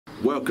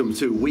Welcome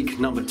to week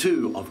number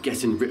 2 of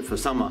Getting Ripped for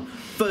Summer.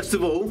 First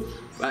of all,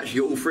 actually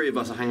all 3 of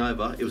us are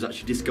hungover. It was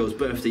actually this girl's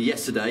birthday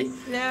yesterday,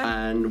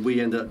 and we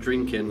ended up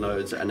drinking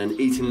loads and then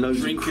eating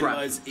loads of crap.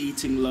 Loads,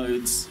 eating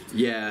loads.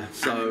 Yeah,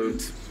 so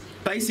and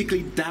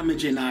basically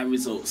damaging our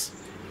results,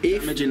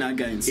 damaging our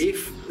gains.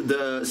 If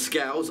the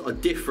scales are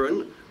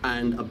different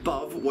and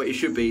above what it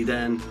should be,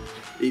 then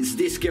it's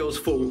this girl's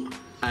fault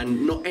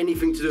and not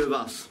anything to do with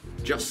us,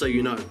 just so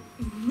you know.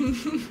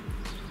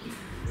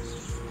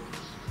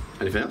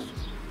 Anything else?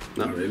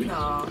 No? Not really.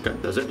 No. Okay,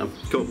 that's it. No.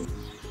 Cool.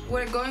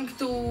 We're going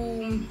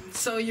to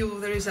show you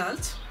the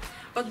results,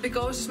 but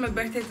because it's my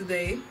birthday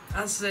today,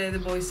 as the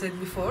boys said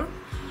before,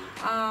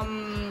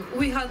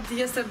 we had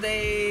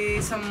yesterday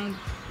some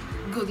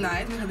good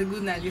night. We had a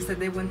good night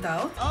yesterday, went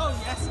out. Oh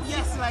yes,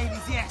 yes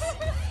ladies, yes.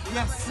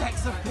 Yes,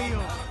 sex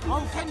appeal.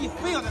 Oh, can you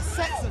feel the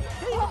sex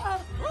appeal?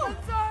 I'm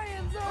sorry.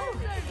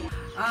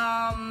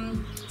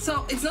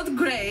 So it's not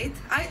great.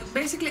 I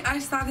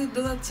started to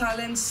do that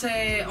challenge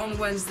on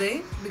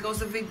Wednesday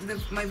because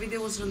my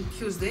video was on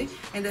Tuesday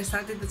and I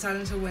started the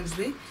challenge on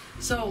Wednesday.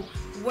 So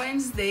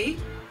Wednesday,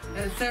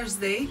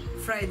 Thursday,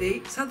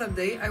 Friday,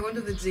 Saturday I went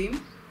to the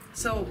gym.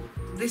 So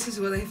this is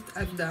what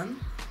I've done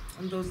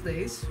on those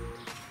days.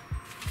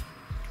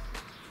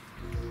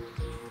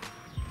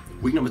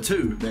 Week number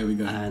 2. There we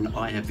go. And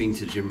I have been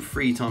to the gym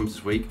 3 times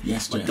this week.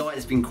 Yes, my Jeff.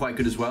 diet's been quite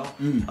good as well.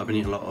 I've been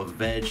eating a lot of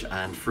veg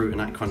and fruit and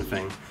that kind of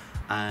thing.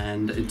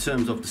 And in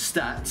terms of the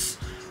stats,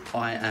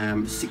 I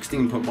am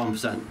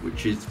 16.1%,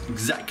 which is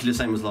exactly the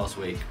same as last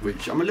week,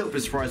 which I'm a little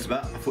bit surprised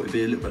about. I thought it'd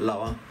be a little bit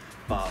lower,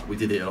 but we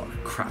did eat a lot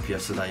of crap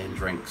yesterday and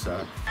drink,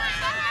 so.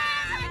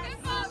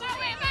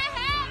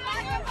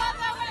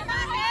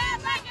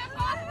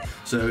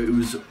 So it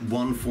was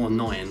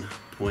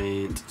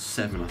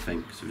 149.7, I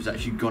think. So it's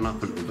actually gone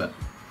up a little bit.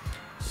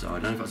 So I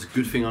don't know if that's a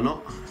good thing or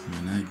not.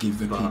 You know, give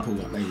the people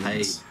what they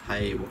want.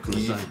 Hey, what can I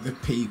say? Give the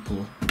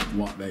people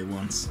what they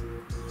want.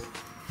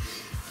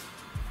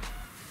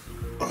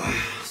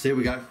 So here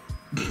we go.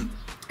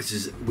 This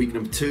is week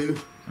number 2.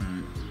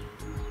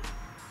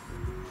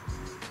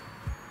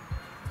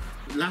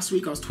 Last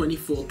week I was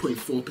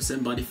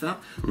 24.4% body fat,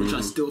 which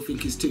I still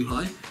think is too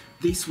high.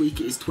 This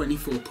week it is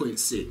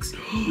 24.6.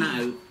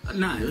 Now,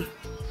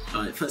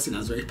 alright, first thing, I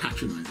was very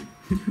patronising,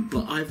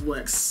 but I've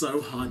worked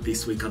so hard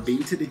this week. I've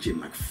been to the gym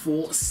like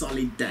 4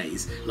 solid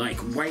days,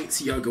 like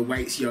weights, yoga,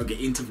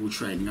 interval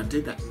training. I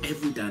did that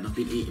every day and I've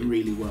been eating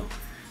really well.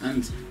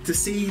 And to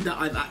see that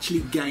I've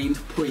actually gained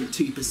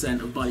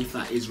 0.2% of body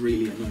fat is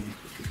really annoying.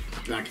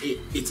 Like,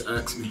 it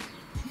irks me.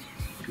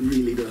 It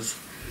really does.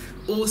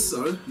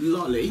 Also,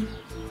 Lolly,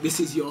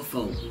 this is your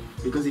fault.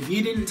 Because if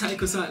you didn't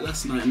take us out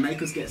last night and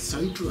make us get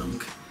so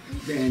drunk,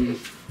 then,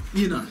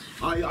 you know,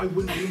 I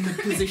wouldn't be in the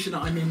position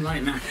that I'm in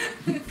right now.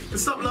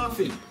 Stop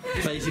laughing.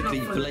 Basically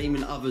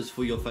blaming others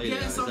for your failure.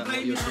 Yes, Is I'm that what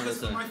blaming you're trying to others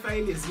for say? my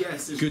failures,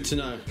 yes. Good to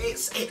know.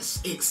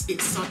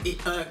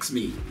 It irks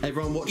me.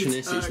 Everyone watching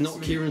this, it's not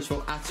me. Ciaran's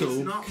fault at It's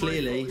all, not my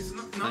clearly, fault. It's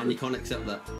not, no. and you can't accept that.